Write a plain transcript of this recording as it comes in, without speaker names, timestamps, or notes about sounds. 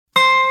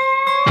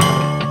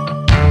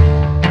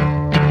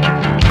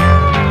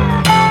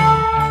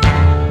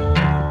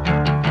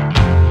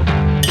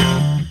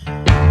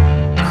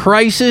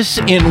crisis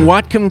in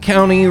Whatcom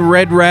County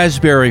red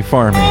raspberry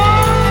farming.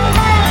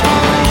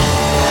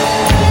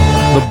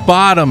 The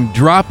bottom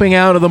dropping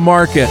out of the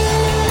market.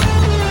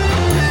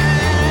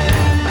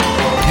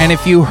 And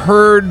if you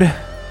heard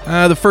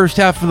the first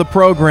half of the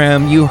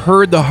program, you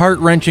heard the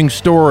heart-wrenching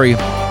story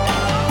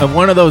of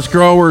one of those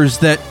growers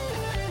that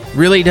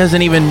really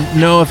doesn't even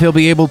know if he'll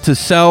be able to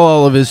sell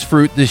all of his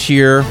fruit this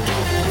year.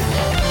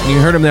 And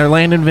you heard him there,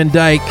 Landon Van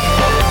Dyke,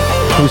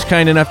 who was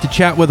kind enough to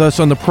chat with us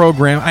on the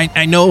program.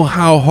 I know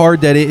how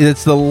hard that is.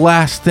 It's the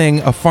last thing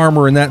a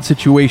farmer in that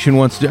situation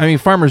wants to do. I mean,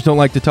 farmers don't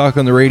like to talk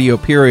on the radio,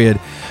 period,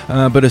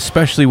 but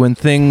especially when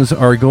things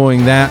are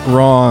going that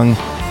wrong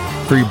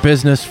for your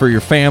business, for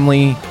your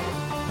family.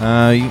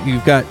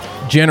 You've got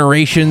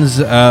generations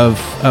of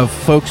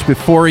folks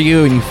before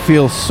you, and you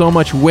feel so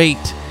much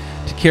weight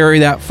to carry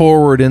that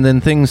forward, and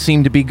then things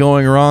seem to be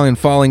going wrong and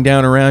falling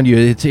down around you.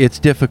 It's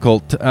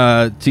difficult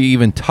to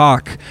even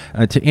talk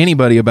to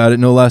anybody about it,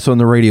 no less on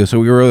the radio. So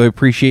we really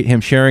appreciate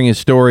him sharing his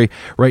story.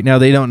 Right now,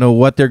 they don't know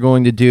what they're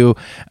going to do.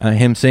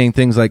 Him saying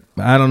things like,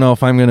 I don't know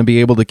if I'm going to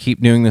be able to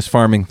keep doing this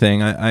farming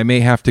thing. I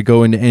may have to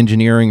go into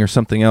engineering or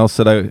something else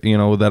that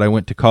I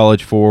went to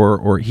college for,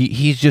 or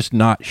he's just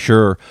not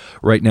sure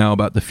right now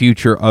about the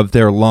future of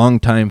their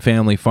longtime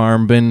family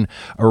farm. Been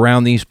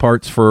around these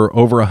parts for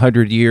over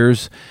 100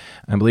 years.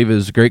 I believe it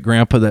was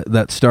great-grandpa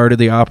that started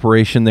the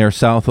operation there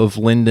south of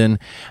Linden.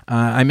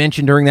 I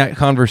mentioned during that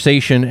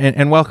conversation,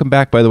 and welcome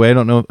back, by the way. I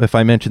don't know if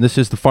I mentioned, this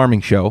is the Farming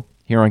Show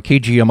here on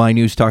KGMI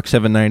News Talk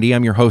 790.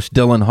 I'm your host,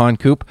 Dylan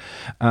Honcoop.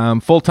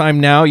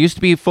 Full-time now. Used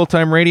to be a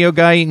full-time radio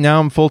guy. Now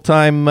I'm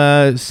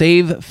full-time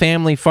Save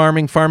Family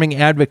Farming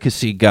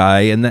advocacy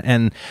guy.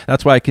 And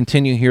that's why I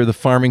continue here, the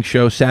Farming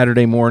Show,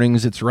 Saturday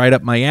mornings. It's right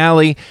up my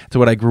alley. It's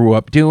what I grew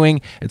up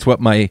doing. It's what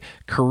my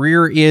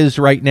career is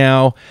right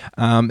now.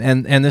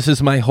 And this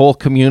is my whole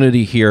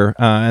community here.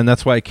 And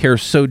that's why I care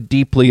so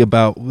deeply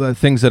about the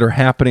things that are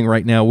happening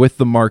right now with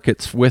the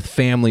markets, with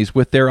families,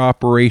 with their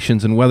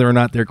operations, and whether or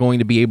not they're going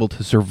to be able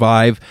to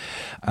survive.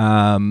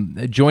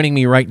 Joining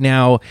me right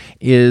now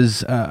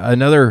is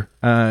another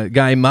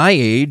guy my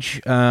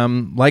age,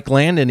 like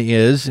Landon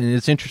is, and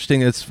it's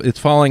interesting. It's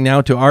falling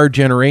now to our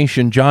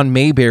generation. John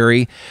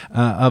Mayberry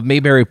of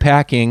Mayberry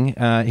Packing.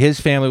 His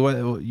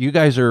family. You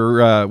guys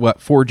are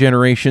 4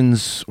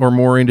 generations or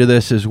more into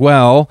this as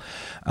well.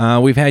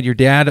 We've had your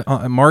dad,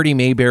 Marty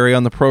Mayberry,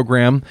 on the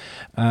program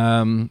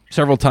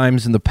several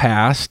times in the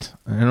past.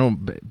 I know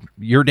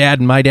your dad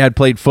and my dad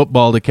played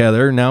football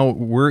together. Now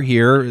we're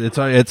here.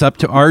 It's up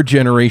to our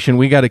generation.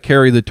 We got to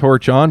carry the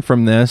torch on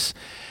from this.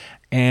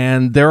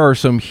 And there are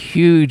some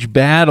huge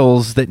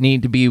battles that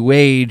need to be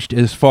waged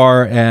as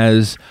far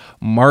as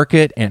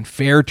market and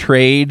fair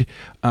trade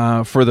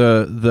for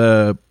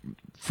the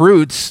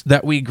fruits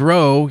that we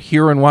grow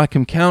here in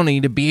Whatcom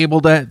County to be able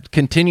to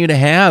continue to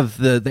have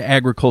the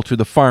agriculture,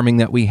 the farming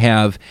that we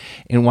have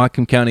in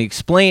Whatcom County.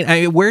 Explain,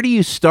 where do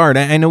you start?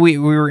 I know we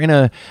were in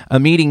a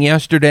meeting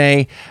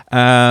yesterday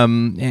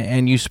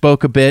and you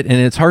spoke a bit, and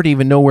it's hard to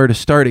even know where to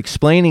start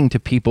explaining to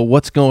people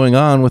what's going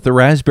on with the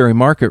raspberry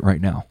market right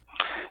now.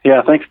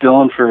 Yeah, thanks,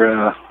 Dylan,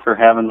 for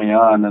having me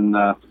on. And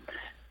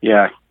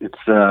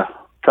it's a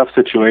tough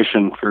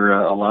situation for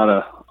a lot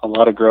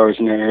of growers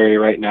in your area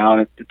right now,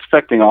 and it's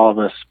affecting all of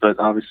us. But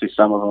obviously,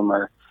 some of them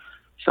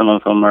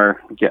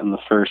are getting the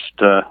first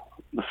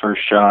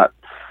shot.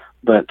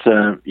 But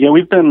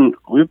we've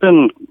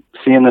been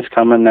seeing this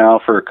coming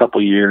now for a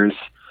couple years.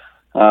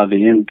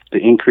 The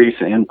increase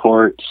in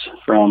imports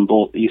from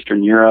both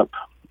Eastern Europe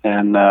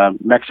and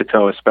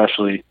Mexico,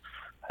 especially,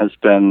 has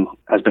been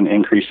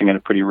increasing at a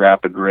pretty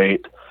rapid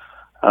rate.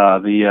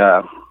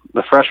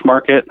 The fresh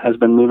market has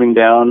been moving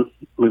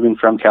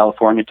from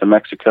California to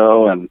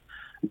Mexico and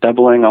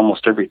doubling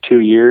almost every 2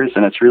 years,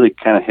 and it's really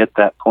kind of hit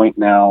that point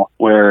now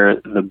where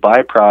the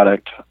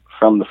byproduct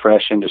from the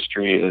fresh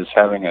industry is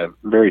having a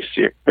very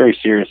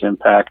serious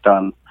impact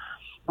on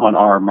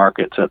our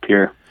markets up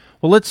here.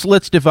 Well,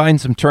 let's define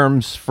some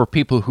terms for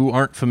people who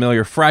aren't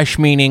familiar. Fresh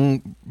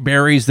meaning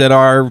berries that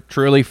are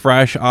truly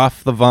fresh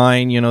off the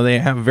vine. They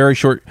have a very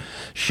short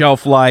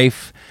shelf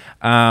life.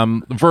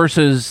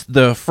 Versus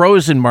the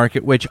frozen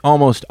market, which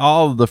almost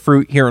all of the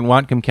fruit here in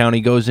Whatcom County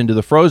goes into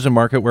the frozen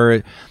market,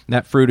 where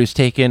that fruit is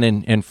taken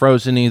and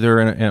frozen either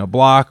in a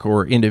block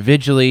or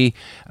individually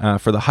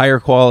for the higher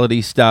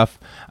quality stuff.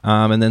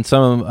 And then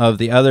some of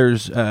the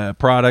others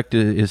product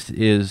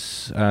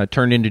is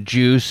turned into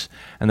juice,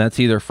 and that's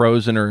either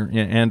frozen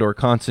or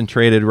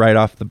concentrated right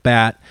off the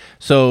bat.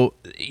 So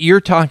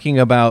you're talking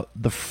about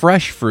the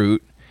fresh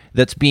fruit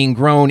that's being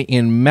grown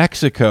in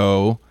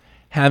Mexico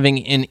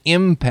having an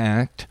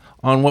impact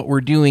on what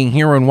we're doing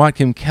here in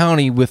Whatcom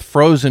County with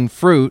frozen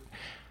fruit.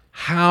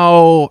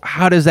 How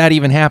does that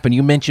even happen?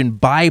 You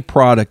mentioned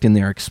byproduct in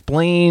there.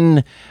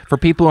 Explain, for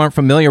people who aren't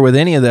familiar with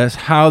any of this,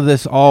 how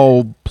this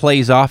all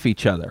plays off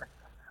each other.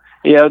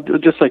 Yeah,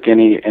 just like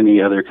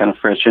any other kind of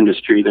fresh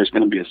industry, there's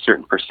going to be a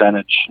certain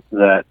percentage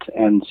that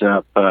ends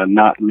up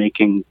not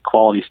making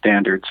quality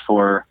standards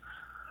for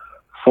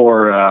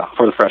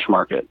the fresh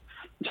market.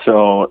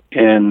 So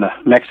in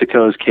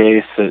Mexico's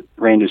case, it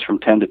ranges from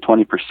 10 to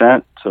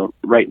 20%. So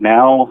right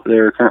now,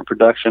 their current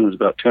production is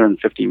about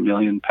 250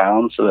 million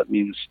pounds. So that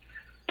means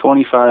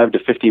 25 to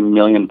 50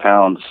 million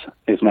pounds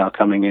is now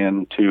coming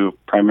in to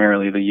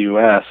primarily the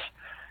U.S.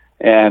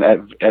 and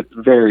at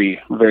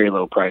very, very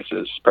low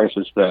prices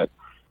that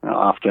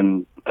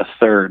often a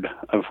third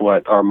of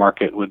what our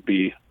market would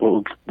be,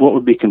 what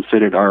would be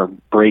considered our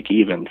break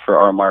even for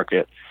our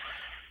market.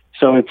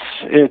 So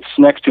it's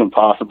next to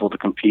impossible to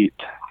compete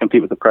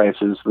with the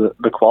prices.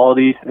 The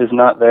quality is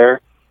not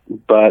there,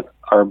 but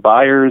our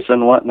buyers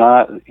and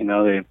whatnot,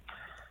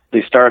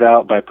 they start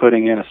out by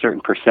putting in a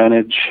certain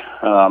percentage.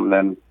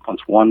 Then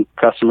once one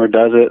customer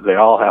does it, they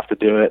all have to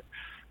do it.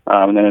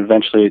 And then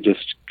eventually it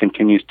just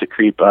continues to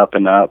creep up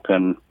and up.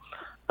 And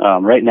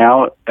right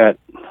now at,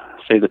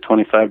 say, the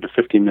 25 to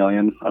 50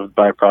 million of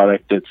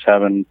byproduct, it's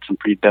having some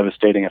pretty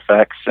devastating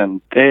effects. And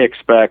they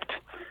expect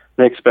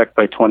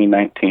by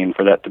 2019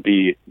 for that to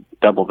be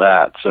double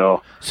that.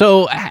 So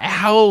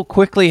how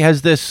quickly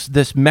has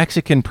this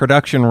Mexican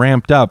production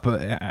ramped up?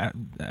 I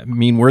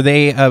mean, were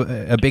they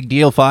a big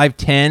deal 5,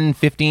 10,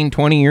 15,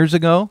 20 years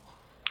ago?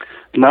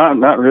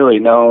 Not really.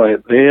 No,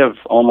 they have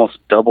almost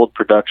doubled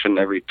production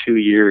every 2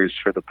 years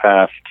for the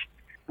past,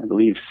 I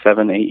believe,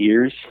 7, 8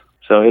 years.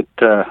 So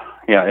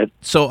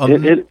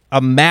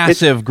a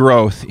massive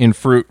growth in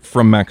fruit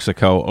from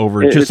Mexico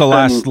over just the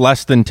last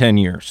less than 10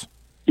 years.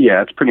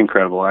 Yeah, it's pretty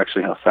incredible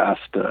actually how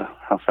fast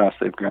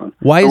they've grown.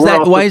 Why is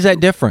that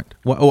different?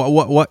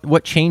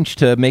 What changed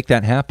to make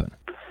that happen?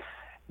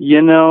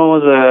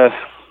 The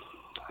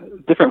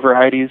different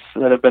varieties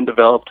that have been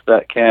developed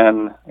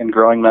and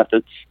growing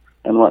methods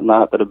and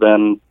whatnot that have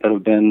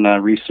been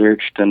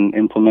researched and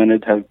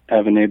implemented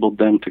have enabled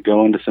them to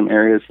go into some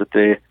areas that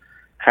they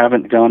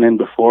haven't gone in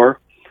before.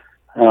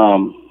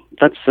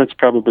 That's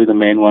probably the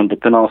main one. But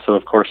then also,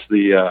 of course,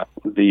 the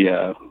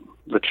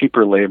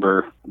cheaper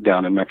labor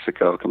down in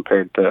Mexico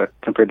compared to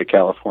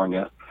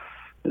California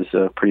is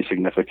a pretty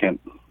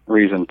significant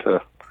reason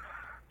to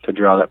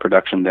draw that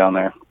production down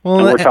there. Well,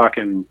 and we're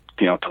talking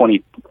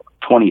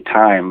 20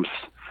 times.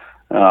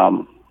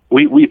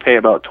 We pay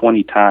about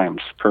 20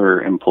 times per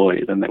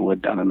employee than they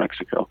would down in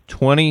Mexico.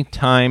 20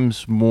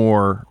 times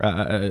more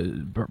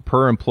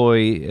per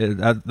employee.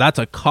 That's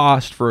a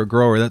cost for a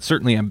grower. That's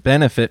certainly a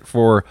benefit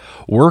for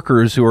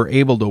workers who are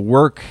able to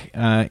work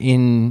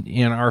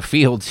in our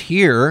fields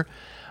here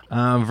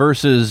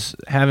versus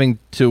having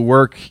to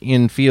work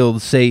in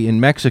fields, say, in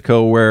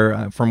Mexico,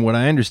 where, from what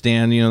I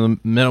understand, the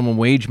minimum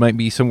wage might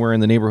be somewhere in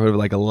the neighborhood of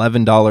like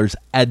 $11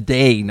 a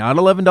day. Not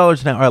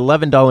 $11 an hour,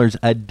 $11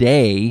 a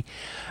day.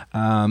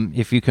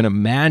 If you can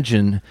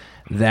imagine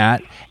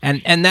that,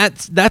 and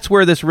that's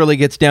where this really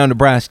gets down to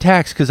brass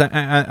tacks, because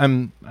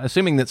I'm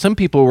assuming that some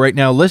people right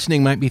now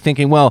listening might be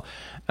thinking, well,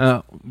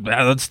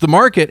 that's the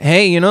market.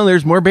 Hey,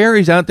 there's more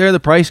berries out there. The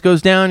price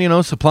goes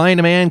down. Supply and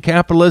demand,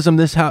 capitalism.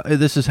 This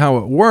is how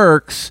it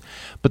works.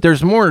 But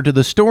there's more to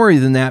the story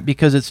than that,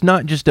 because it's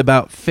not just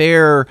about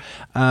fair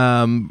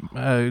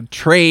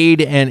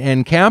trade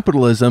and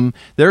capitalism.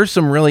 There's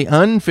some really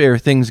unfair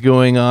things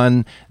going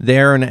on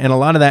there, and a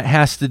lot of that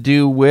has to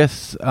do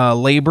with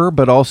labor,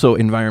 but also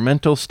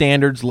environmental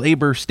standards,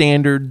 labor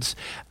standards,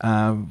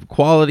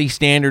 quality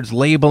standards,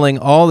 labeling,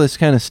 all this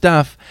kind of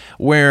stuff,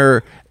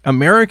 where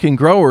American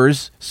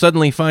growers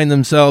suddenly find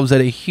themselves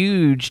at a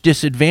huge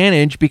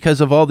disadvantage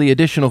because of all the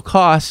additional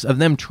costs of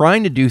them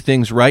trying to do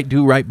things right,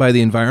 do right by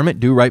the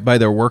environment, do right by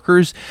their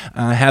workers,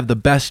 have the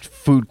best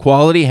food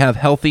quality, have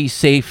healthy,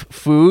 safe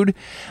food.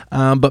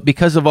 But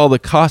because of all the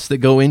costs that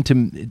go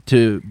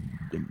into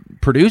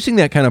producing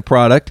that kind of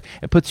product,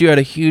 it puts you at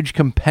a huge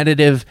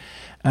competitive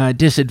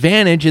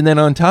disadvantage. And then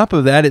on top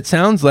of that, it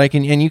sounds like,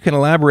 and you can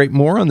elaborate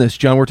more on this,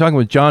 John, we're talking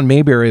with John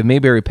Mayberry of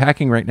Mayberry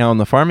Packing right now on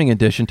the Farming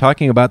Edition,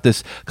 talking about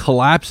this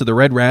collapse of the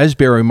red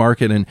raspberry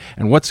market and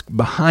what's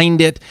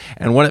behind it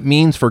and what it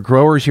means for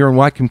growers here in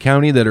Whatcom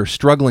County that are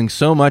struggling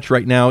so much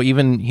right now,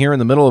 even here in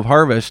the middle of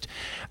harvest.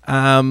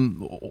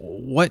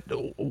 What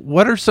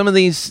are some of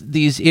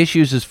these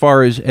issues as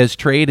far as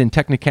trade and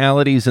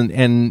technicalities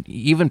and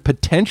even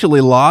potentially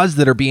laws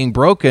that are being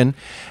broken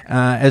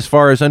as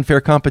far as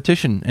unfair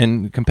competition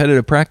and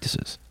competitive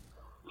practices?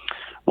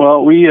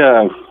 Well, we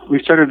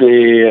started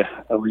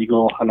a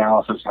legal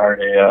analysis,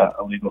 hired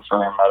a legal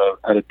firm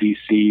out of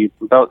DC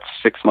about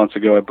 6 months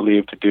ago, I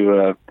believe, to do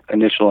a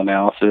initial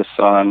analysis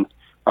on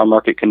our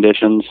market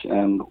conditions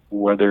and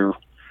whether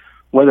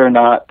or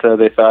not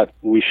they thought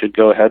we should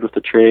go ahead with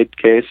the trade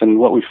case. And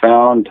what we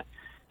found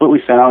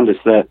is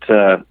that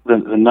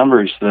the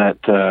numbers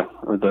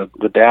or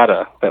the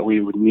data that we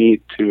would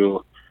need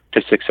to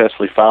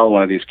successfully file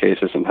one of these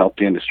cases and help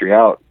the industry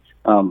out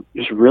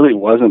just really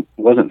wasn't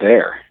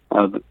there.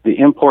 The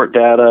import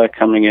data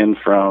coming in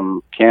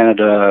from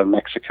Canada,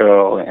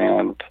 Mexico,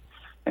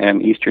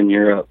 and Eastern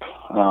Europe,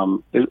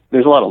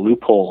 there's a lot of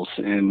loopholes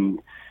in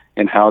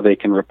how they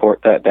can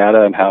report that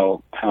data and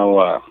how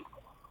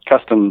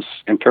Customs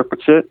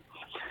interprets it.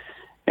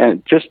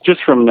 And just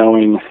from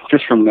knowing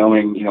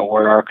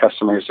where our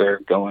customers are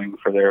going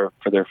for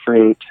their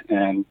fruit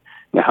and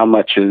how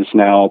much is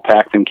now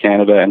packed in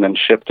Canada and then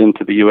shipped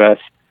into the U.S.,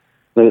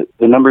 the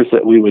numbers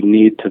that we would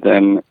need to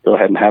then go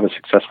ahead and have a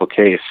successful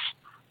case,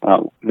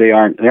 they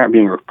aren't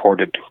being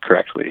reported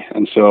correctly,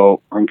 and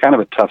so we're in kind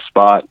of a tough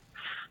spot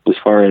as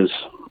far as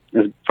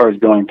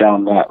going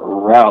down that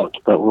route.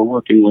 But we're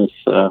working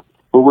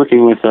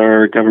with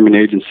our government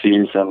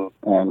agencies and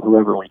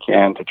whoever we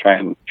can to try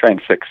and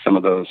fix some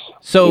of those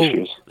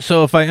issues.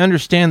 So if I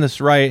understand this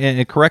right,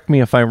 and correct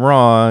me if I'm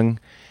wrong,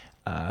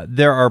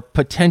 there's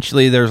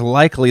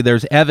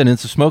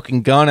evidence of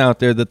smoking gun out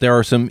there that there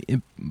are some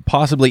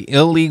possibly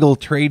illegal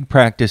trade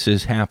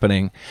practices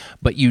happening,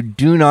 but you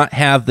do not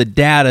have the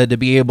data to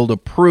be able to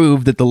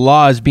prove that the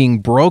law is being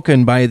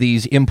broken by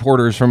these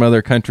importers from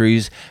other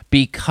countries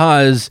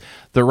because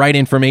the right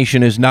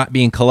information is not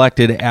being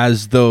collected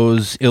as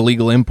those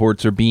illegal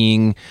imports are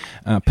being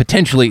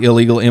potentially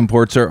illegal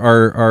imports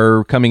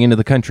are coming into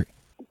the country.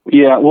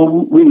 Yeah, well,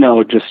 we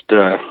know just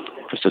a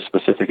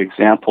specific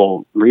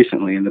example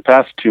recently. In the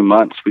past 2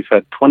 months, we've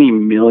had 20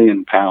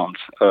 million pounds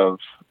of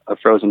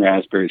frozen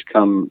raspberries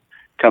come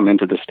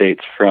into the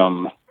States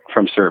from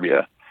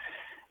Serbia,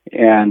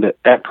 and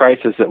at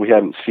prices that we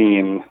haven't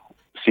seen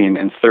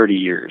in 30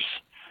 years.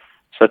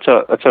 So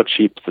that's how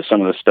cheap some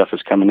of this stuff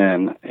is coming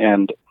in.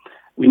 And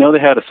we know they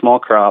had a small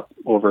crop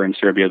over in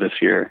Serbia this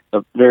year,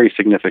 a very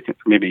significant,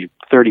 maybe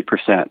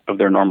 30% of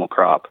their normal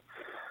crop.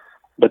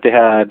 But they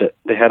had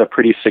a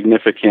pretty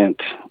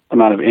significant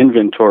amount of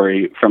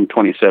inventory from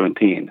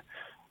 2017.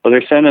 Well,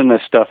 they're sending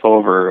this stuff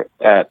over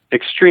at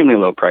extremely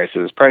low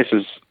prices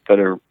that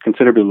are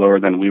considerably lower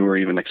than we were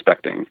even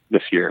expecting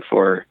this year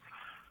for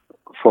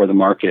the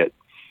market,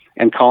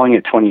 and calling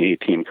it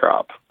 2018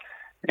 crop.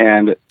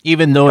 And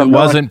even though it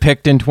wasn't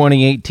picked in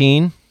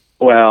 2018?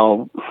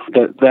 Well,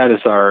 that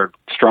is our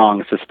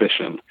strong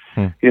suspicion.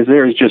 Because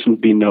there is just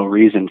be no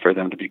reason for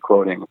them to be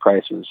quoting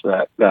prices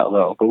that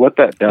low. But what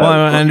that does... Well,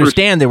 I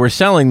understand they were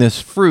selling this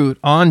fruit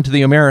onto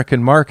the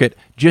American market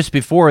just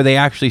before they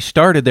actually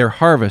started their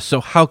harvest.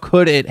 So how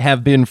could it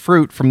have been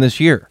fruit from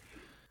this year?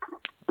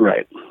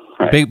 Right.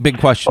 Big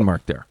question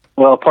mark there.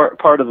 Well,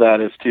 part of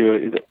that is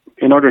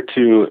in order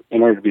to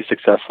be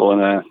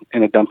successful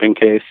in a dumping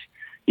case,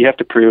 you have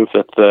to prove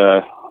that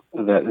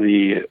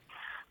the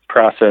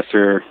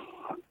processor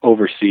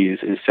overseas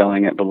is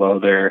selling it below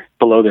their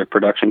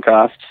production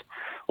costs.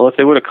 Well, if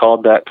they would have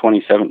called that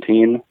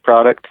 2017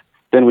 product,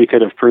 then we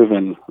could have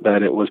proven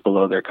that it was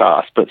below their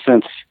cost. But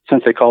since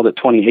they called it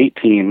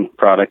 2018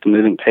 product and they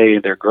didn't pay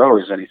their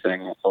growers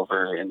anything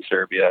over in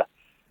Serbia,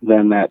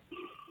 then that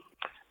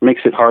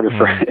makes it harder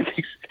for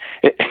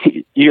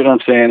you know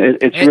what I'm saying?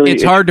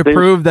 It's hard to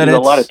prove that there's a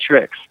lot of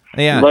tricks.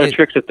 Yeah, a lot of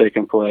tricks that they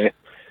can play.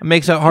 It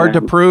makes it hard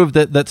to prove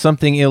that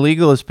something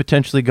illegal is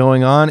potentially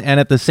going on, and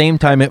at the same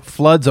time, it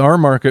floods our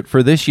market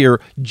for this year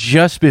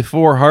just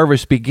before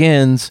harvest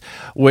begins,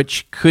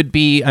 which could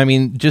be, I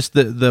mean, just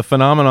the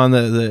phenomenon,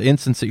 the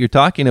instance that you're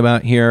talking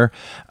about here,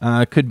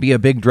 could be a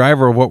big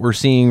driver of what we're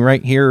seeing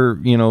right here,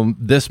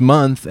 this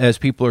month as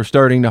people are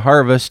starting to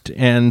harvest,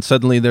 and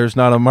suddenly there's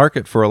not a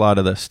market for a lot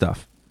of this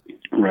stuff.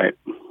 Right.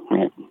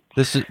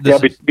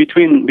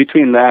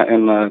 Between that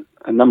and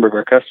a number of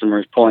our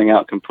customers pulling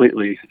out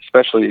completely,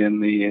 especially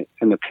in the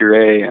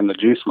puree and the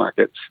juice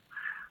markets.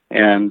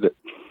 And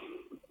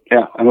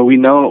yeah, I mean, we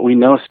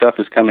know stuff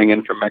is coming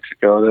in from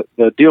Mexico.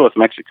 The deal with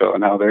Mexico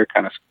and how they're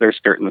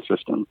skirting the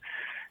system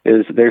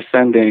is they're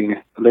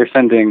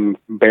sending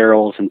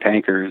barrels and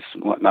tankers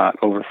and whatnot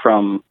over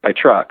by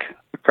truck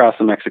across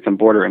the Mexican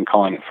border and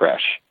calling it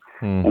fresh.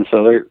 And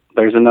so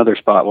there's another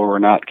spot where we're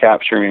not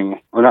capturing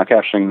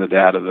the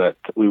data that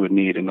we would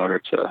need in order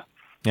to.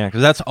 Yeah,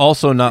 because that's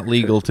also not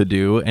legal to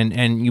do.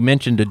 And you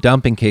mentioned a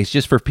dumping case.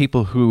 Just for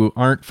people who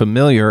aren't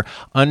familiar,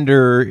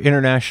 under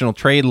international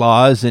trade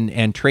laws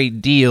and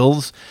trade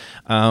deals,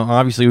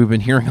 obviously we've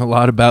been hearing a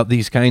lot about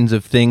these kinds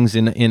of things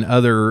in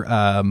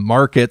other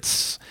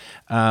markets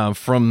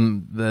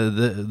from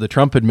the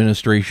Trump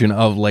administration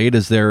of late,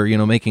 as they're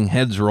making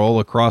heads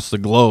roll across the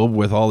globe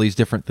with all these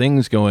different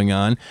things going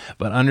on.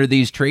 But under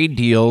these trade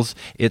deals,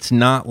 it's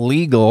not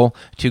legal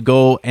to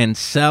go and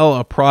sell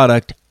a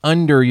product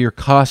under your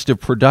cost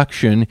of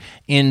production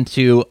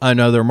into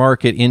another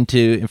market,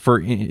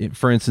 for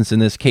instance, in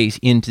this case,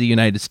 into the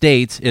United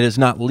States. It is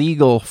not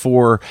legal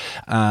for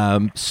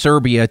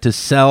Serbia to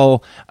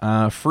sell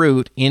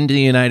fruit into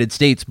the United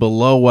States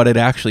below what it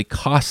actually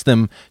costs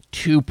them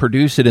to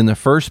produce it in the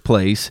first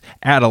place,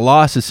 at a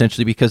loss,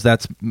 essentially, because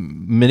that's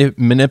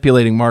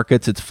manipulating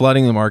markets, it's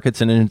flooding the markets,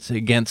 and it's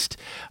against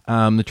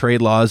the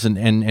trade laws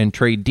and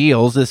trade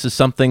deals. This is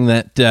something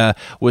that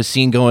was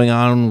seen going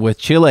on with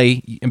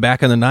Chile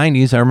back in the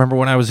 90s. I remember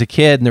when I was a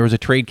kid, and there was a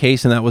trade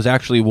case, and that was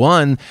actually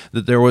won,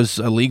 that there was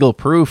a legal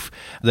proof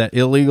that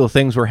illegal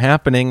things were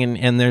happening,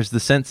 and there's the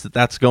sense that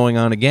that's going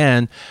on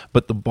again,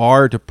 but the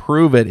bar to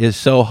prove it is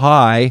so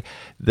high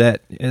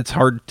that it's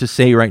hard to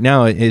say right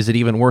now, is it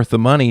even worth the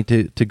money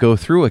to go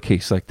through a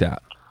case like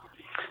that?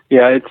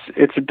 Yeah,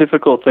 it's a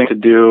difficult thing to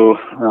do,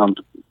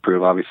 to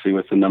prove, obviously,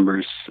 with the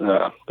numbers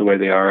the way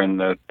they are and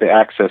the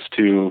access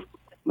to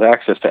the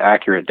access to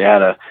accurate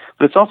data,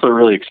 but it's also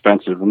really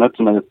expensive. And that's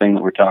another thing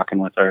that we're talking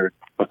with our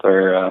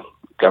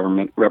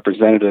government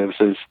representatives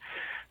is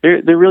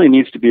there really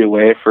needs to be a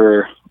way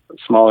for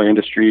smaller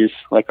industries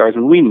like ours.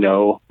 And we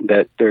know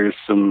that there's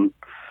some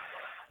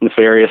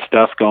nefarious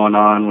stuff going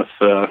on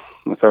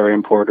with our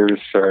importers,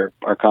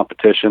 our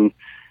competition,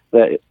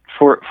 that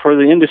for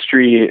the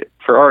industry,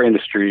 for our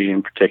industry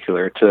in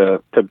particular,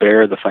 to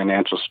bear the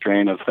financial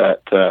strain of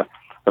that,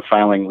 of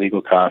filing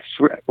legal costs,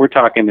 we're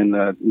talking in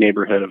the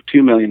neighborhood of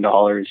 $2 million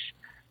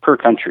per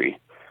country.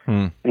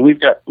 And we've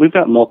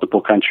got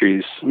multiple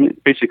countries. I mean,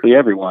 basically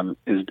everyone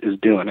is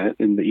doing it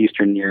in the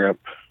Eastern Europe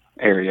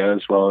area,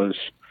 as well as,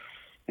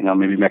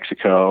 maybe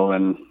Mexico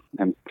and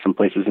some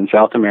places in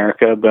South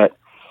America. But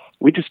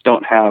we just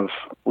don't have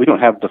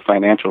the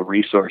financial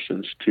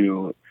resources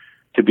to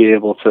be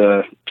able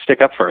to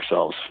stick up for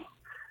ourselves.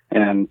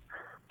 And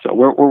so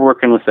we're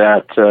working with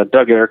that.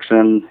 Doug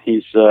Erickson,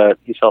 he's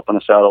helping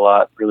us out a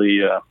lot.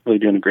 Really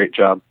doing a great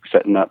job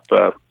setting up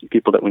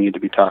people that we need to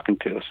be talking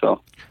to.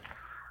 So.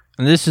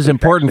 And this is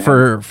important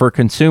for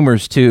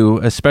consumers too,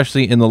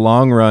 especially in the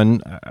long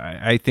run.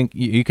 I think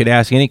you could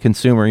ask any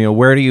consumer,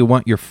 where do you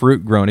want your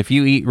fruit grown? If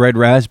you eat red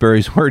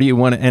raspberries, where do you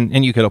want it?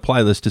 And you could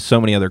apply this to so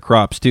many other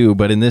crops too.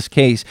 But in this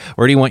case,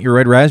 where do you want your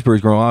red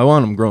raspberries grown? Well, I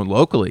want them grown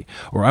locally,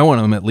 or I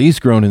want them at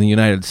least grown in the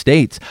United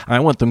States. I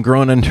want them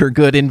grown under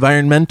good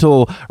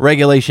environmental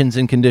regulations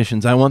and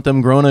conditions. I want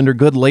them grown under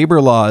good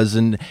labor laws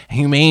and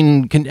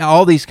humane,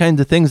 all these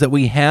kinds of things that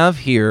we have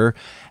here.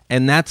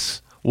 And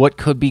that's what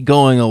could be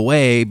going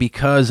away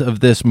because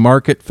of this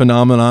market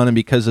phenomenon and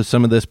because of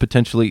some of this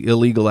potentially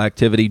illegal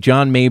activity.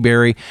 John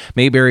Mayberry,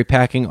 Mayberry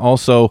Packing,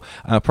 also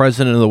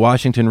president of the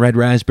Washington Red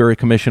Raspberry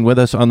Commission, with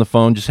us on the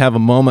phone. Just have a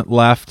moment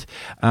left.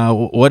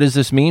 What does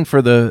this mean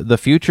for the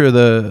future of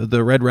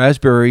the red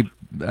raspberry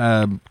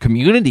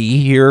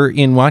community here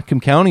in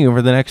Whatcom County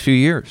over the next few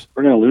years?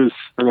 We're going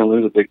to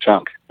lose a big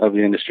chunk of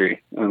the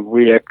industry.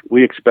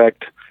 We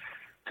expect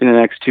in the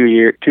next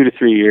 2 to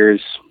 3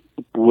 years,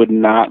 would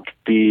not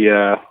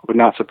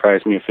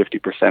surprise me if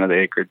 50% of the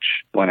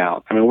acreage went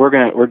out. I mean,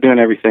 we're doing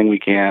everything we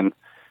can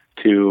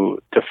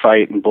to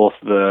fight in both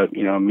the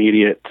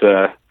immediate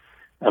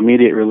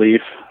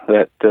relief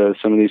that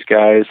some of these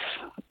guys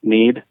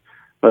need,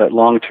 but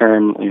long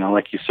term,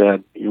 like you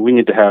said, we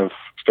need to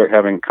start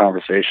having a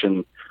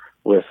conversation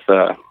with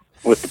the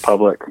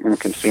public and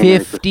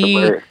consumers.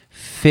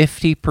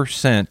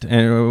 50%.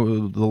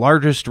 And the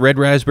largest red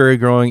raspberry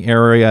growing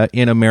area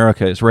in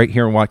America is right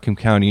here in Whatcom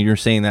County. And you're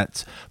saying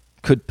that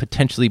could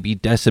potentially be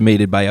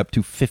decimated by up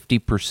to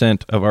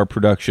 50% of our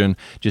production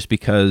just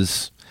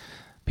because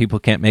people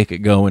can't make it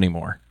go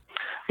anymore.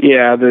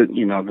 Yeah,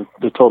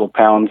 the total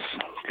pounds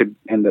could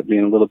end up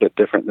being a little bit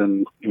different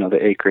than the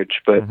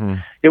acreage, but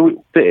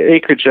the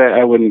acreage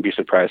I wouldn't be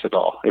surprised at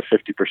all if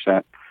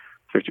 50%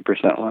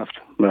 left.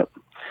 But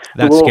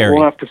that's scary.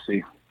 We'll have to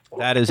see.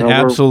 That is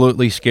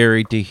absolutely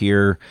scary to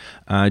hear.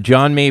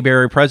 John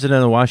Mayberry, president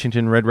of the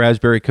Washington Red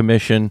Raspberry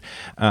Commission,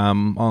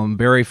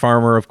 berry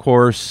farmer, of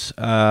course,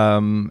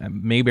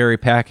 Mayberry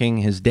Packing,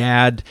 his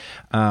dad,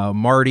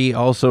 Marty,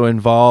 also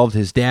involved,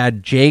 his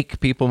dad, Jake,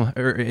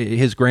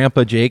 his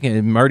grandpa, Jake,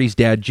 and Marty's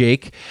dad,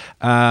 Jake,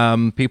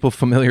 people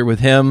familiar with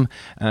him,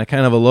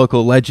 kind of a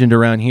local legend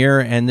around here,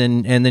 and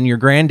then your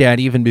granddad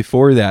even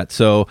before that.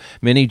 So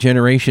many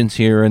generations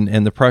here,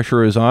 and the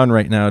pressure is on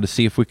right now to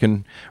see if we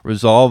can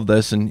resolve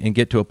this and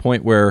get to a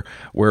point where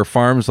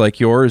farms like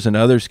yours and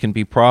others can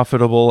be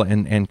profitable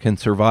and can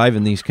survive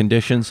in these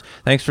conditions.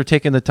 Thanks for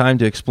taking the time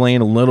to explain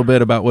a little bit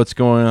about what's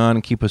going on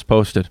and keep us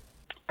posted.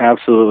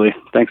 Absolutely.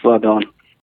 Thanks a lot, Dylan.